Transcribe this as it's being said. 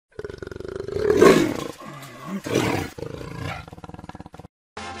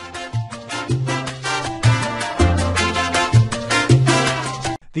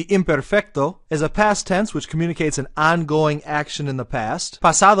The imperfecto is a past tense which communicates an ongoing action in the past.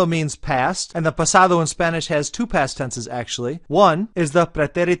 Pasado means past, and the pasado in Spanish has two past tenses actually. One is the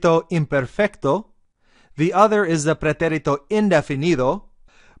pretérito imperfecto. The other is the pretérito indefinido.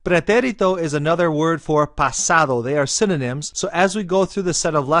 Pretérito is another word for pasado. They are synonyms. So as we go through this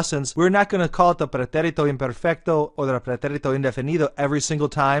set of lessons, we're not going to call it the pretérito imperfecto or the pretérito indefinido every single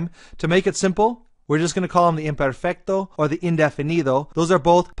time. To make it simple, we're just going to call them the imperfecto or the indefinido. Those are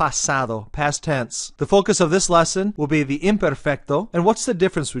both pasado, past tense. The focus of this lesson will be the imperfecto. And what's the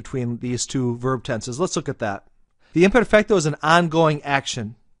difference between these two verb tenses? Let's look at that. The imperfecto is an ongoing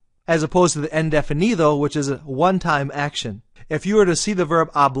action, as opposed to the indefinido, which is a one-time action. If you were to see the verb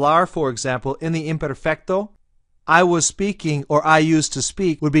hablar, for example, in the imperfecto, I was speaking or I used to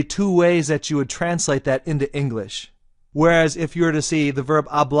speak would be two ways that you would translate that into English. Whereas if you were to see the verb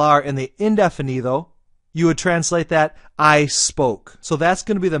hablar in the indefinido, you would translate that I spoke. So that's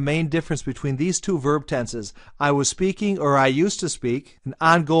going to be the main difference between these two verb tenses. I was speaking or I used to speak, an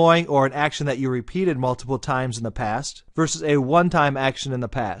ongoing or an action that you repeated multiple times in the past, versus a one-time action in the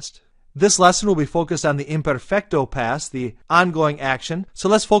past. This lesson will be focused on the imperfecto past, the ongoing action. So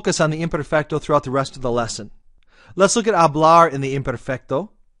let's focus on the imperfecto throughout the rest of the lesson. Let's look at hablar in the imperfecto.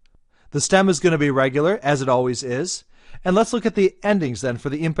 The stem is going to be regular, as it always is. And let's look at the endings then for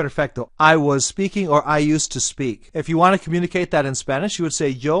the imperfecto. I was speaking or I used to speak. If you want to communicate that in Spanish, you would say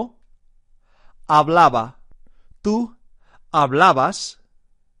yo hablaba, tú hablabas,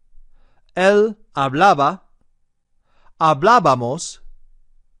 él hablaba, hablábamos,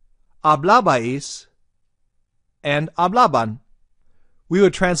 hablabais, and hablaban. We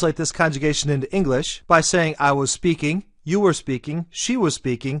would translate this conjugation into English by saying I was speaking, you were speaking, she was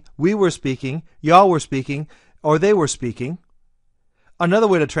speaking, we were speaking, y'all were speaking, or they were speaking. Another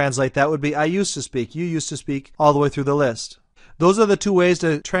way to translate that would be I used to speak, you used to speak, all the way through the list. Those are the two ways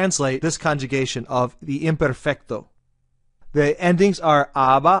to translate this conjugation of the imperfecto. The endings are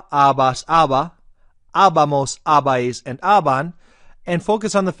aba, abas, aba, habamos, habais, and haban, and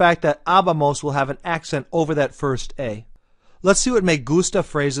focus on the fact that habamos will have an accent over that first A. Let's see what me gusta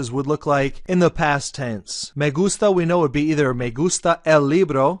phrases would look like in the past tense. Me gusta we know would be either me gusta el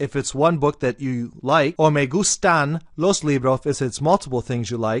libro if it's one book that you like, or me gustan los libros if it's multiple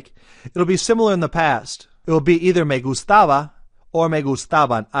things you like. It'll be similar in the past. It will be either me gustaba or me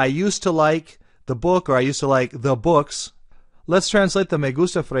gustaban. I used to like the book or I used to like the books. Let's translate the me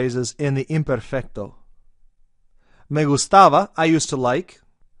gusta phrases in the imperfecto. Me gustaba, I used to like.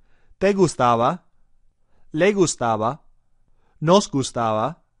 Te gustaba. Le gustaba. Nos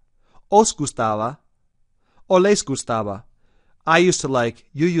gustaba, os gustaba, o les gustaba. I used to like,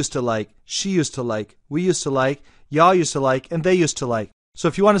 you used to like, she used to like, we used to like, y'all used to like, and they used to like. So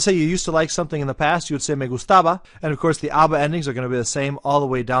if you want to say you used to like something in the past, you would say me gustaba, and of course the aba endings are going to be the same all the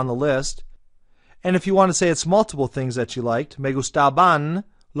way down the list. And if you want to say it's multiple things that you liked, me gustaban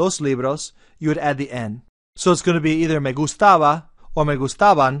los libros, you would add the N. So it's going to be either me gustaba or me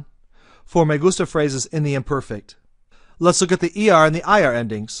gustaban for me gusta phrases in the imperfect. Let's look at the ER and the IR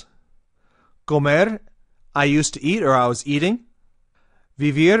endings. Comer, I used to eat or I was eating.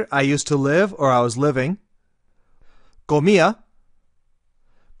 Vivir, I used to live or I was living. Comía,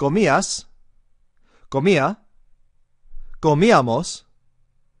 comías, comía, comíamos,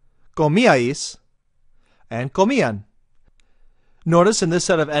 comíais, and comían. Notice in this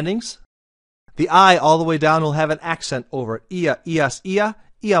set of endings, the I all the way down will have an accent over it. Ia, ias, ia,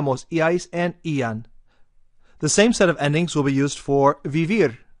 íamos, iais, and ian. The same set of endings will be used for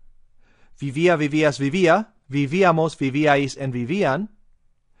vivir. Vivía, vivías, vivía, vivíamos, vivíais, and vivían.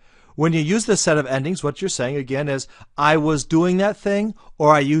 When you use this set of endings, what you're saying again is I was doing that thing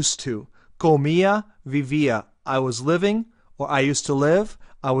or I used to. Comía, vivía. I was living or I used to live.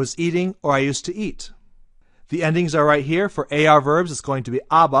 I was eating or I used to eat. The endings are right here. For AR verbs, it's going to be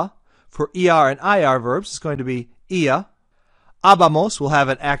aba. For ER and IR verbs, it's going to be ia. Habamos will have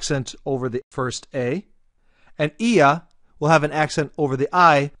an accent over the first A. And ia will have an accent over the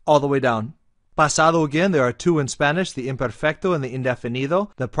I all the way down. Pasado again, there are two in Spanish, the imperfecto and the indefinido.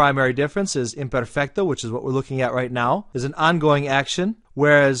 The primary difference is imperfecto, which is what we're looking at right now, is an ongoing action,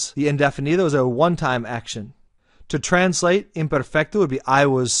 whereas the indefinido is a one-time action. To translate, imperfecto would be I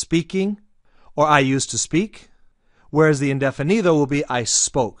was speaking or I used to speak, whereas the indefinido will be I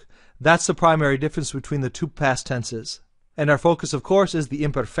spoke. That's the primary difference between the two past tenses. And our focus, of course, is the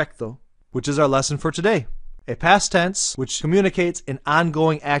imperfecto, which is our lesson for today. A past tense which communicates an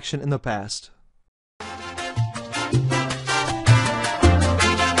ongoing action in the past.